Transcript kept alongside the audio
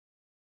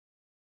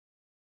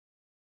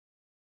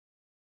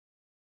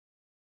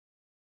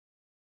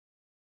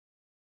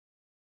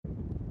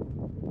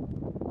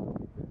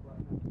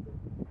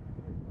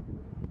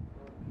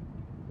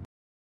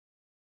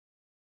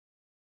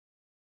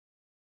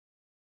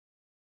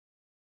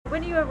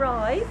When you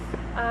arrive,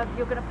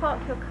 you're going to park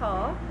your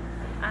car,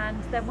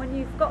 and then when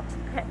you've got to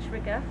the ketch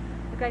rigger,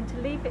 you're going to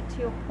leave it to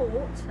your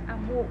port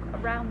and walk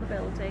around the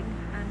building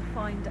and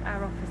find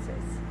our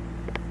offices.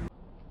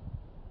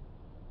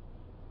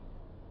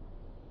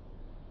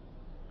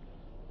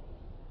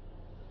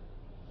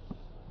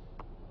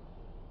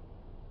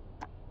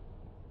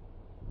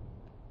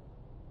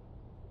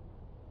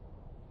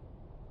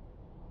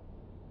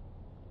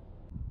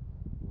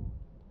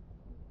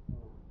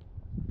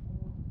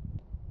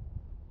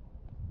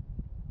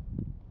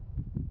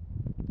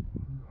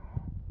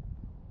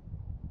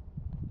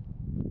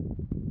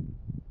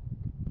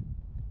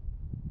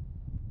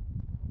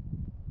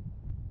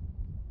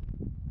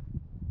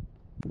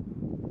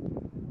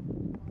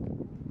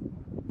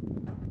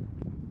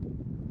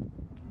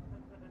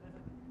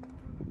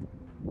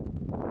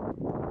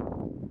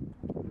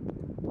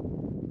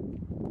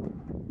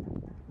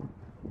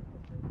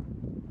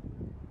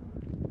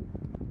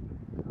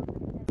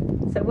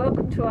 So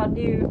welcome to our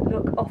new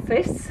look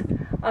office.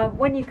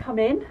 When you come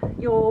in,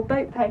 your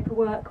boat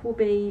paperwork will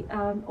be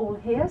all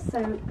here,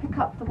 so pick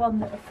up the one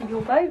that for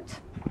your boat,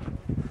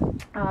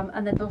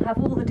 and then it'll have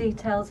all the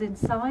details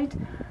inside.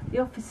 The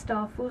office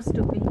staff will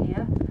still be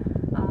here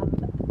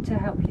to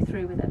help you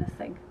through with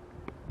anything.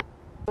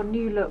 Your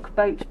new look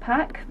boat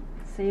pack.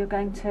 So you're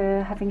going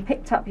to, having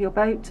picked up your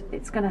boat,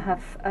 it's going to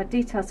have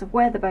details of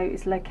where the boat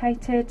is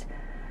located,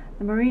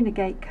 the marina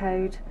gate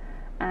code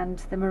and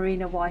the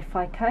marina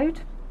Wi-Fi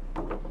code.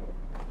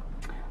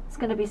 There's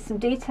going to be some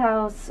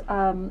details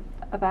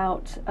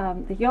about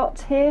the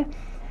yacht here,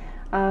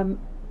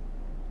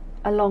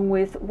 along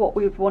with what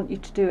we would want you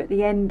to do at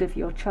the end of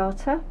your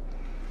charter.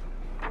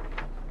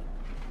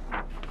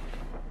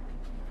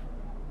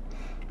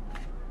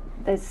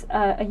 There's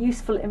a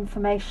useful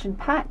information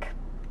pack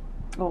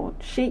or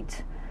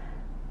sheet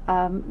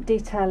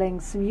detailing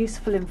some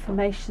useful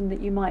information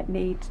that you might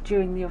need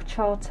during your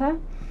charter.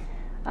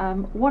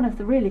 One of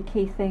the really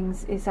key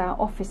things is our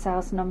office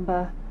hours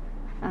number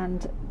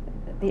and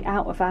the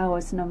out of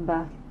hours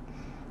number,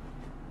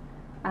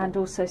 and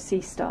also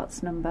sea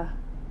starts number.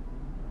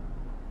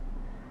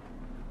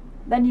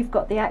 Then you've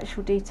got the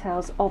actual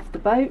details of the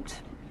boat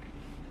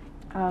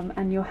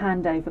and your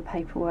handover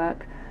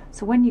paperwork.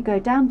 So when you go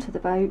down to the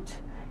boat,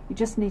 you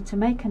just need to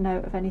make a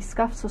note of any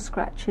scuffs or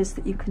scratches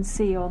that you can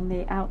see on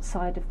the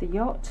outside of the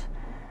yacht,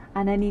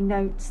 and any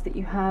notes that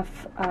you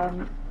have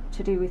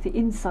to do with the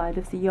inside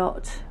of the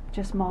yacht,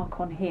 just mark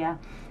on here.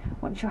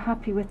 Once you're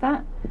happy with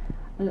that,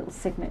 a little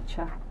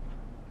signature.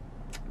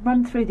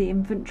 Run through the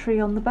inventory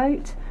on the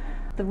boat.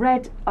 The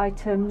red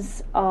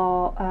items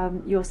are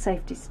your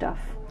safety stuff.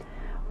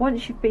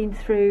 Once you've been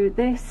through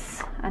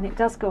this, and it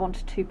does go on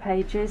to 2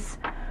 pages,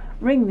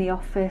 ring the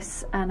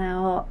office and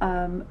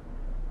our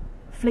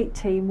fleet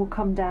team will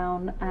come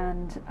down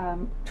and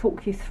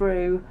talk you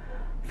through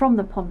from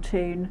the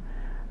pontoon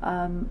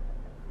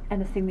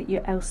anything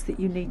else that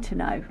you need to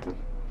know.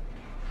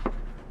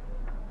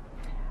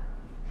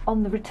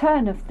 On the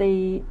return of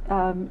the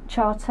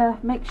charter,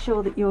 make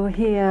sure that you're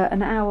here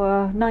an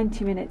hour,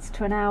 90 minutes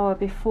to an hour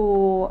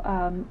before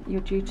you're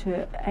due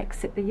to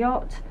exit the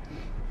yacht.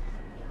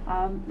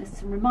 There's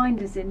some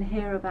reminders in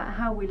here about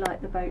how we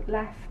like the boat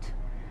left.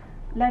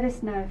 Let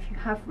us know if you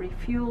have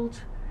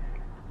refueled.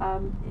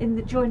 In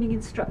the joining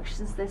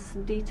instructions there's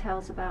some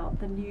details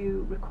about the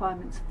new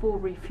requirements for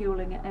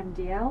refueling at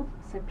MDL,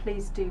 so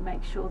please do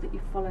make sure that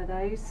you follow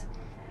those.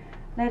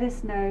 Let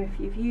us know if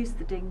you've used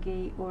the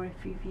dinghy or if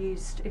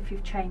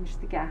you've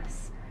changed the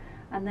gas,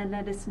 and then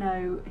let us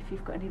know if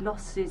you've got any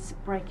losses,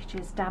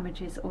 breakages,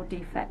 damages or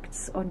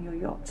defects on your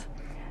yacht.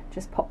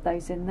 Just pop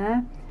those in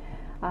there.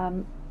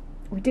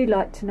 We do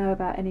like to know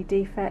about any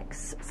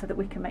defects so that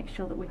we can make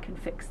sure that we can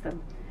fix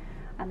them.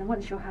 And then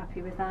once you're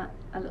happy with that,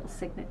 a little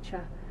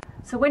signature.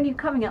 So when you're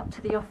coming up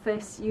to the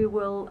office, you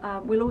will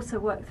we'll also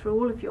work through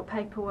all of your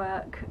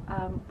paperwork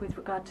with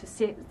regard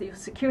to your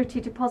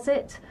security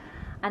deposit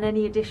and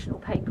any additional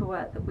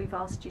paperwork that we've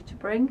asked you to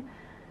bring.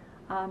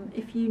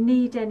 If you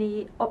need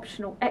any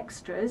optional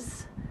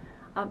extras,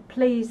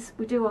 please,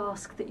 we do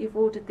ask that you've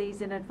ordered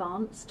these in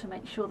advance to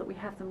make sure that we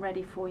have them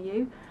ready for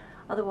you.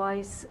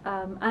 Otherwise,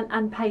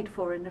 and paid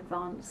for in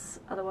advance.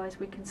 Otherwise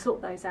we can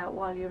sort those out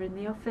while you're in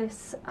the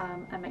office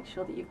and make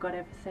sure that you've got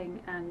everything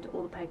and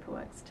all the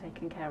paperwork's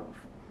taken care of.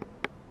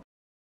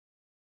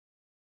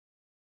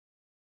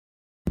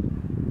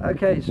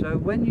 Okay, so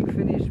when you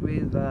finish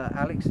with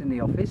Alex in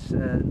the office,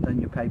 done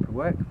your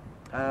paperwork,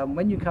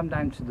 when you come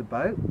down to the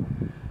boat,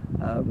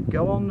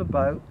 go on the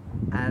boat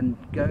and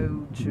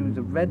go to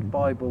the red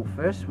Bible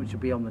first, which will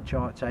be on the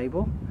chart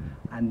table,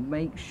 and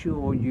make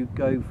sure you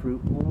go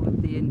through all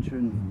of the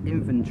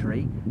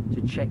inventory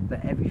to check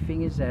that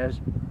everything is there,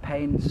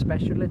 paying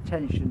special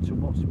attention to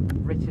what's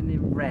written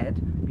in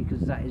red,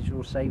 because that is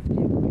your safety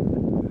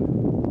equipment.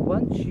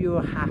 Once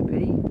you're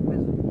happy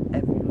with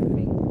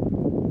everything,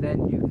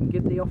 then you can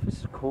give the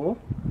office a call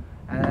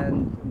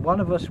and one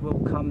of us will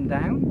come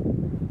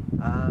down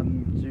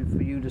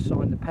for you to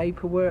sign the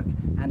paperwork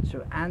and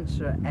to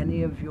answer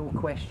any of your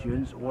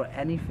questions, or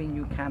anything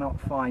you cannot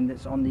find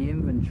that's on the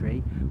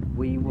inventory,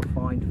 we will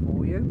find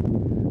for you.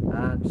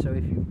 So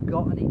if you've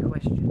got any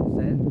questions,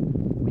 then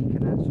we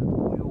can answer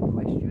all your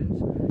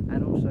questions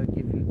and also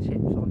give you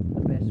tips on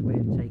the best way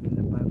of taking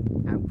the boat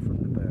out from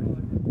the berth.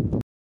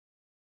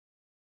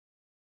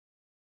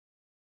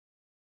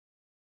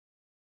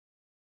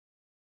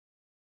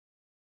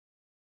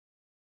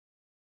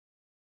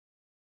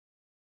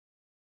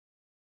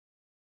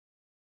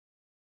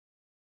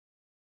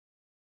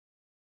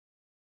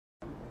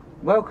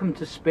 Welcome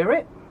to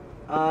Spirit.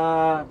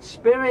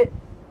 Spirit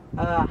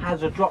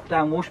has a drop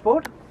down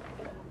washboard,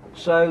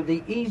 so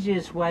the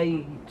easiest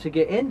way to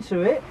get into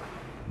it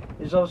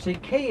is obviously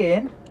key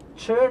in,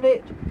 turn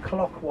it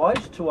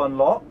clockwise to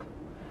unlock,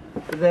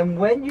 but then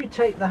when you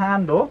take the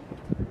handle,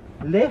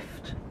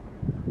 lift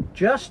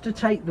just to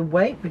take the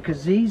weight,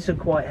 because these are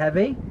quite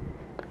heavy,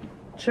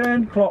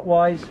 turn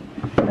clockwise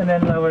and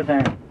then lower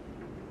down.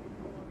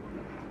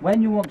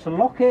 When you want to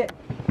lock it,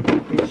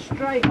 it's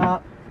straight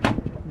up.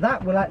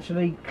 That will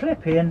actually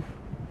clip in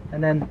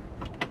and then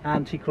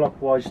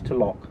anti-clockwise to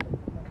lock.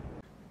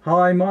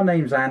 Hi, my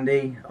name's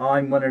Andy.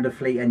 I'm one of the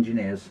fleet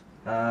engineers.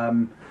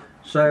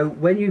 So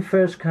when you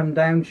first come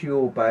down to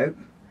your boat,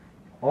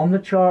 on the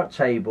chart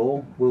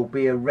table will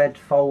be a red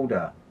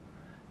folder.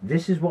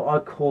 This is what I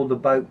call the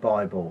boat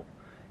Bible.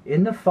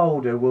 In the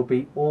folder will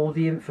be all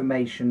the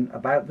information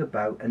about the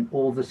boat and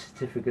all the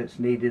certificates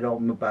needed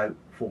on the boat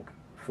for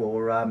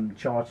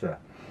charter.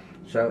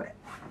 So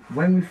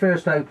when we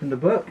first open the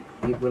book,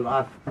 it will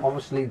have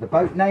obviously the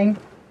boat name,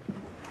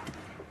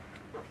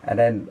 and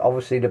then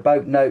obviously the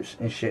boat notes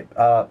and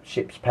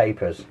ship's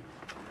papers.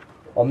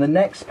 On the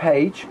next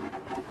page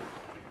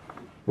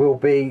will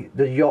be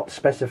the yacht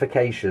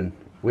specification,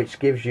 which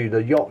gives you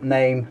the yacht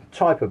name,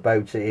 type of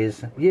boat it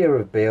is, year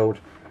of build,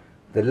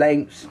 the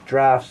lengths,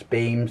 drafts,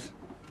 beams,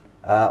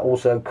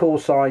 also call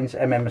signs,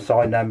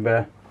 MMSI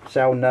number,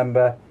 cell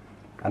number,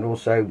 and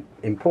also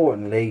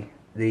importantly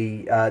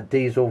the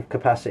diesel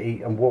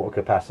capacity and water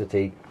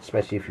capacity,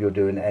 especially if you're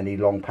doing any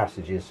long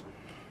passages.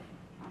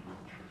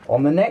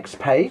 On the next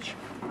page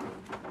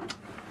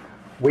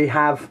we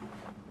have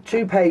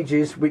 2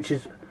 pages which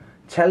is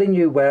telling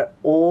you where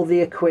all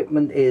the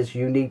equipment is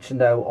you need to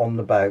know on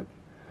the boat,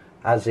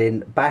 as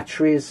in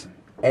batteries,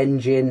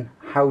 engine,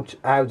 how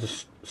to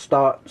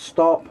start,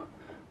 stop,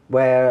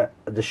 where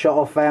the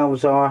shut-off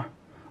valves are,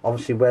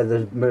 obviously where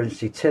the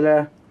emergency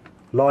tiller,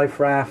 life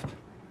raft,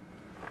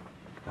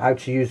 how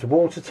to use the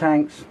water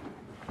tanks,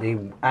 the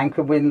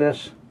anchor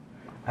windlass,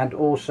 and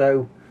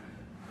also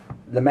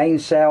the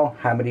mainsail,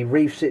 how many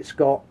reefs it's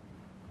got,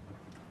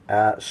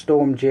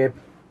 storm jib,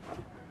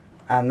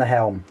 and the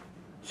helm.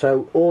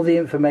 So all the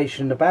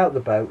information about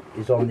the boat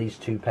is on these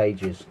 2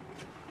 pages.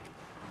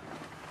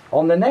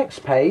 On the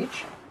next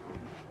page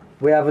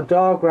we have a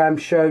diagram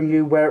showing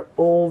you where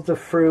all the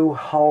through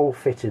hull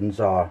fittings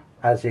are,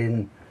 as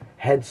in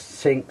head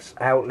sinks,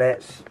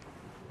 outlets,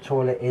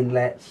 toilet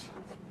inlets,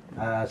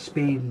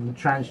 speed and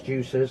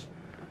transducers,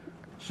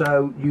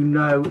 so you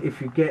know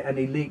if you get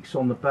any leaks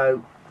on the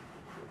boat,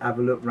 have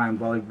a look round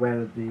by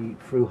where the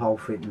through hull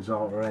fittings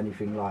are or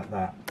anything like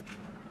that.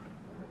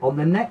 On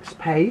the next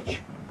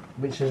page,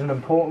 which is an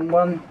important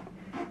one,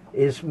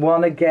 is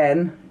one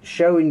again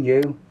showing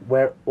you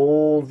where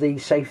all the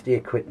safety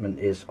equipment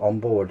is on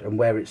board and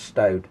where it's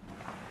stowed.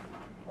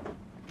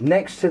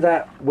 Next to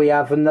that we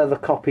have another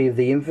copy of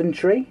the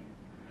inventory,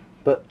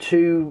 but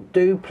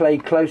do pay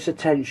close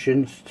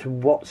attention to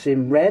what's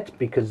in red,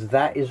 because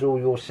that is all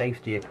your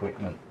safety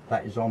equipment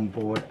that is on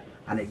board,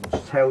 and it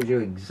tells you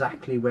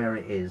exactly where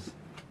it is.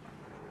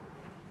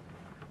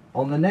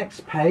 On the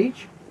next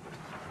page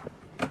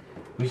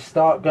we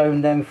start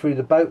going then through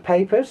the boat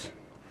papers.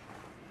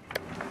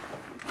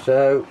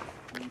 So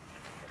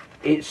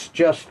it's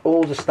just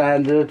all the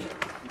standard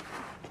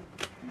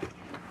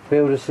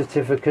builder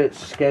certificates,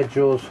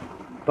 schedules,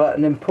 but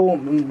an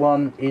important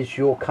one is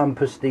your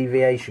compass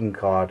deviation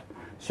card.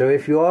 So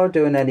if you are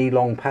doing any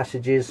long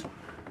passages,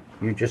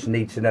 you just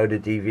need to know the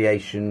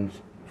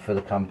deviations for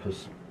the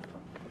compass.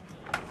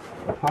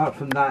 Apart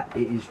from that,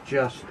 it is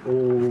just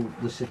all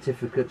the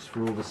certificates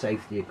for all the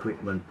safety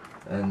equipment,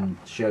 and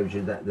shows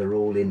you that they're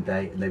all in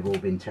date and they've all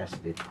been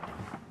tested.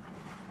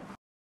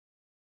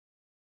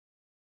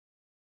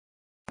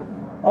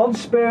 On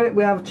Spirit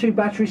we have 2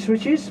 battery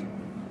switches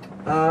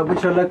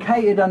which are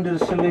located under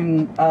the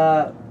saloon,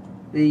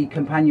 the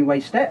companionway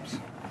steps.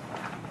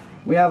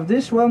 We have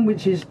this one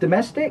which is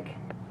domestic,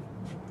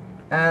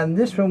 and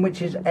this one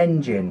which is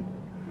engine.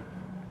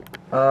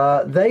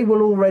 They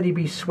will already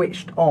be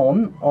switched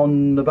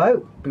on the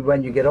boat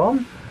when you get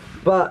on,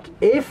 but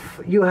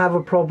if you have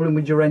a problem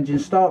with your engine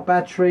start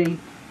battery,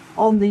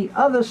 on the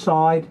other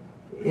side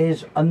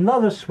is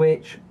another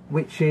switch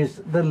which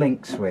is the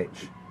link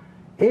switch.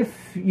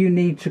 If you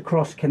need to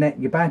cross connect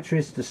your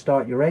batteries to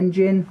start your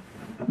engine,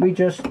 we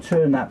just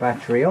turn that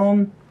battery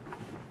on,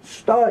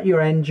 start your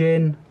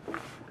engine,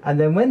 and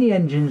then when the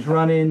engine's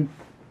running,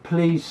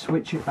 please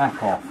switch it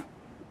back off.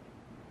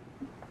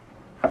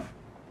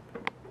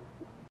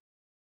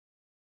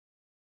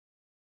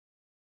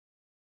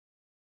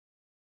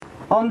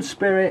 On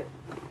Spirit,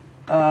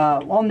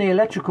 on the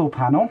electrical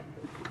panel,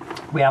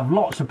 we have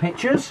lots of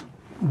pictures,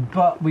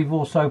 but we've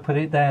also put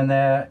it down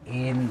there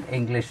in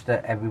English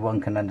that everyone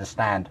can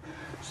understand.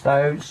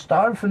 So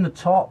starting from the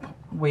top,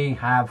 we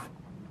have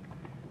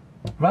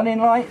running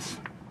lights,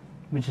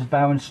 which is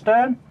bow and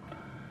stern.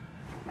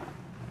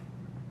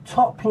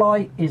 Top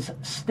light is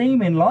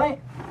steaming light,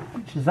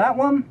 which is that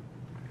one.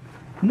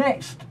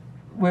 Next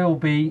will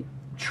be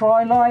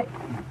tri-light.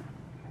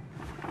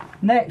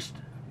 Next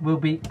will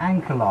be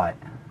anchor light.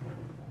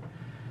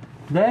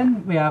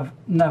 Then we have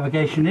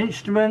navigation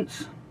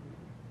instruments,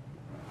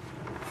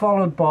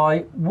 followed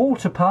by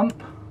water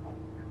pump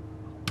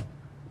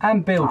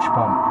and bilge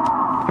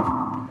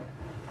pump.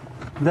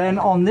 Then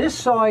on this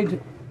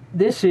side,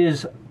 this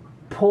is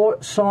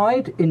port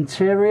side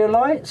interior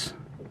lights,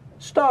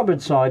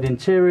 starboard side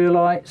interior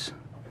lights.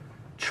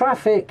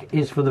 Traffic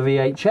is for the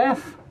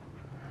VHF.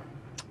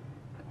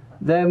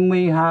 Then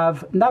we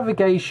have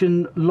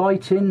navigation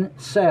lighting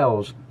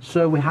sails.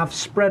 So we have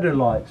spreader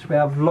lights. We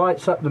have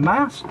lights up the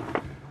mast,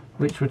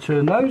 which we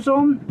turn those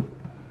on.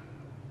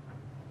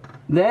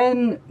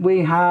 Then we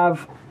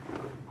have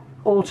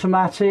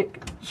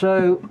automatic,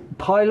 so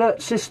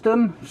pilot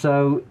system,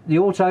 so the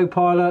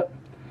autopilot.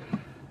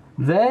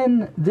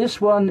 Then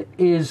this one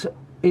is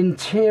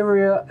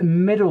interior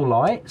middle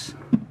lights,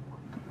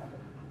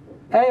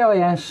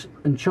 AIS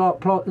and chart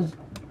plotters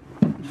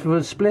for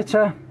a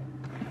splitter.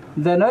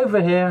 Then over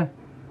here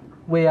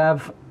we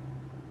have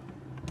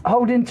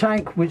holding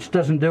tank, which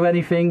doesn't do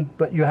anything,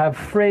 but you have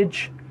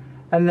fridge,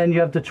 and then you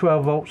have the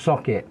 12-volt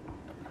socket.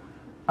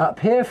 Up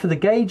here for the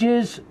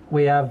gauges,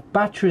 we have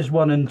batteries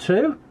 1 and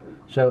 2.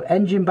 So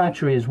engine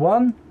battery is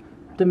 1,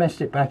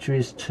 domestic battery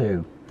is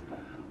 2.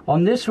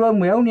 On this one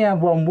we only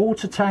have one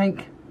water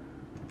tank,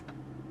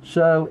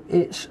 so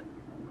it's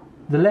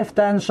the left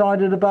hand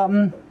side of the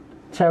button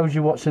tells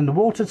you what's in the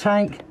water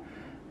tank,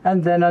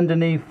 and then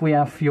underneath we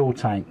have fuel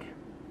tank.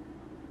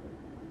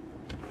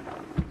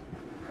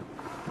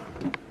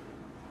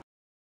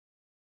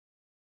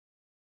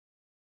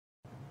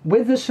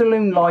 With the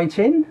saloon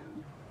lighting,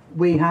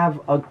 we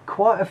have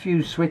quite a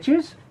few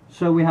switches.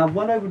 So we have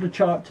one over the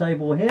chart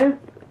table here.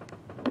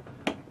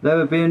 There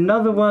will be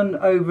another one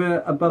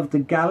over above the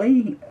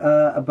galley,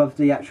 above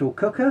the actual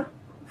cooker,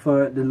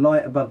 for the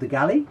light above the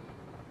galley.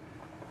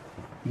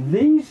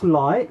 These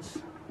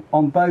lights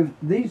on both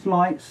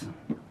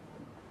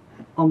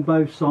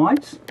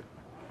sides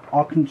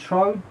are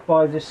controlled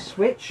by this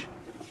switch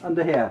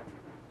under here.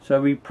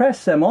 So we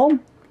press them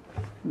on,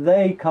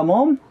 they come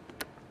on,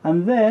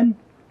 and then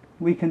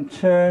we can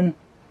turn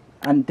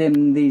and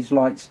dim these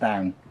lights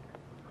down.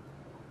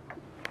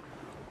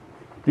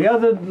 The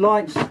other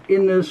lights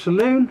in the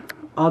saloon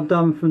are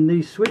done from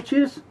these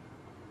switches,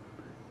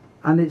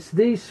 and it's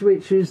these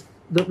switches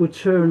that will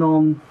turn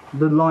on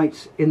the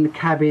lights in the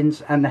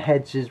cabins and the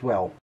heads as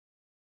well.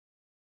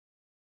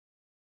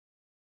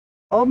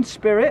 On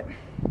Spirit,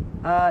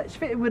 it's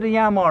fitted with a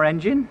Yamaha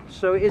engine,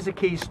 so it is a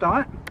key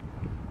start.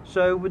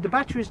 So with the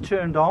batteries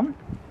turned on,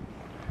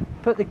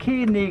 put the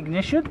key in the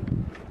ignition,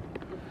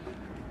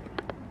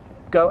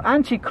 go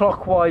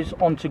anti-clockwise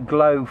onto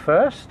glow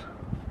first,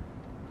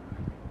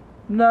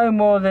 no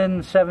more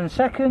than 7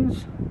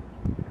 seconds,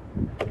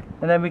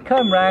 and then we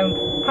come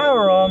round,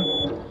 power on,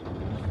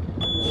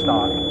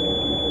 start.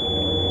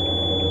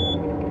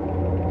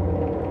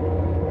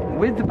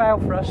 With the bow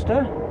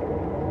thruster,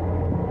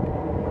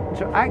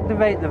 to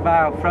activate the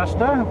bow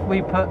thruster,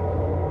 we put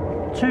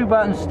 2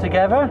 buttons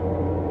together,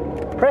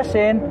 press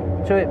in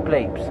till it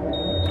bleeps.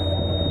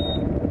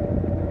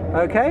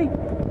 Okay,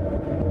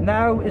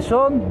 now it's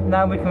on,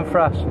 now we can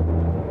thrust.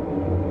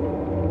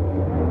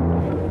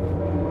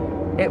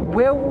 It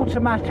will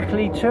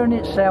automatically turn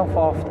itself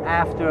off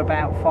after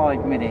about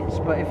 5 minutes,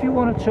 but if you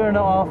want to turn it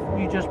off,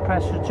 you just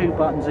press the 2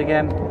 buttons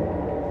again,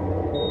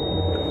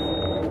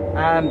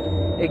 and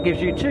it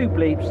gives you 2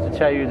 bleeps to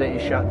tell you that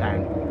it's shut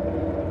down.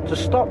 To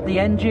stop the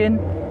engine,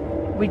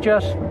 we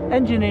just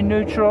engine in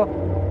neutral,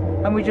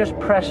 and we just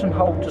press and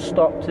hold to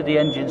stop till the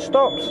engine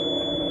stops,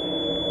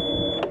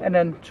 and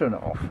then turn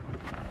it off.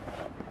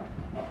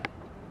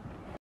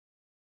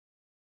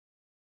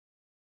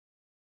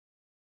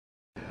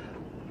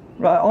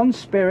 Right, on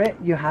Spirit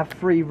you have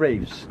 3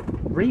 reefs.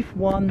 Reef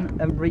 1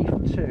 and Reef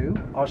 2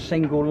 are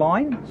single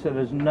line, so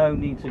there's no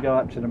need to go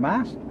up to the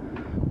mast.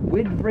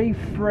 With Reef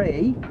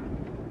 3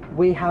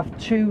 we have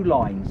 2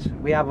 lines.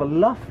 We have a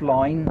luff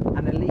line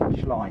and a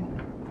leech line.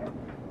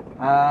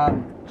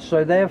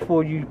 So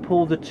therefore you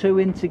pull the 2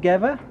 in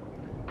together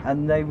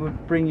and they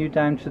would bring you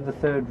down to the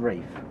 3rd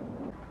reef.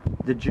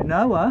 The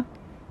genoa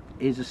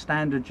is a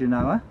standard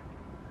genoa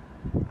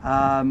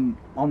on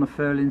the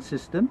furling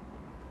system.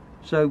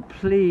 So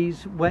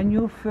please, when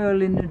you're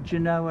furling the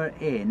genoa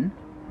in,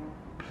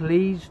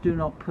 please do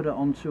not put it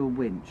onto a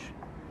winch.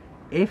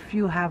 If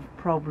you have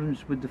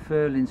problems with the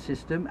furling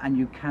system and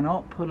you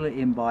cannot pull it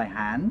in by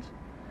hand,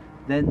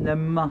 then there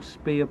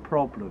must be a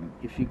problem.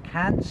 If you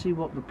can't see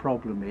what the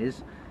problem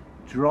is,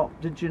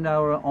 drop the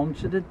genoa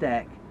onto the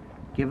deck,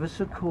 give us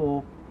a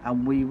call,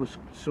 and we will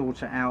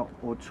sort it out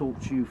or talk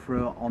to you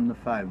through it on the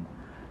phone.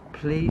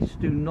 Please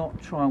do not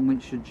try and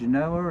winch the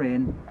Genoa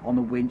in on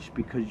a winch,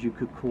 because you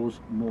could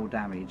cause more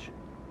damage.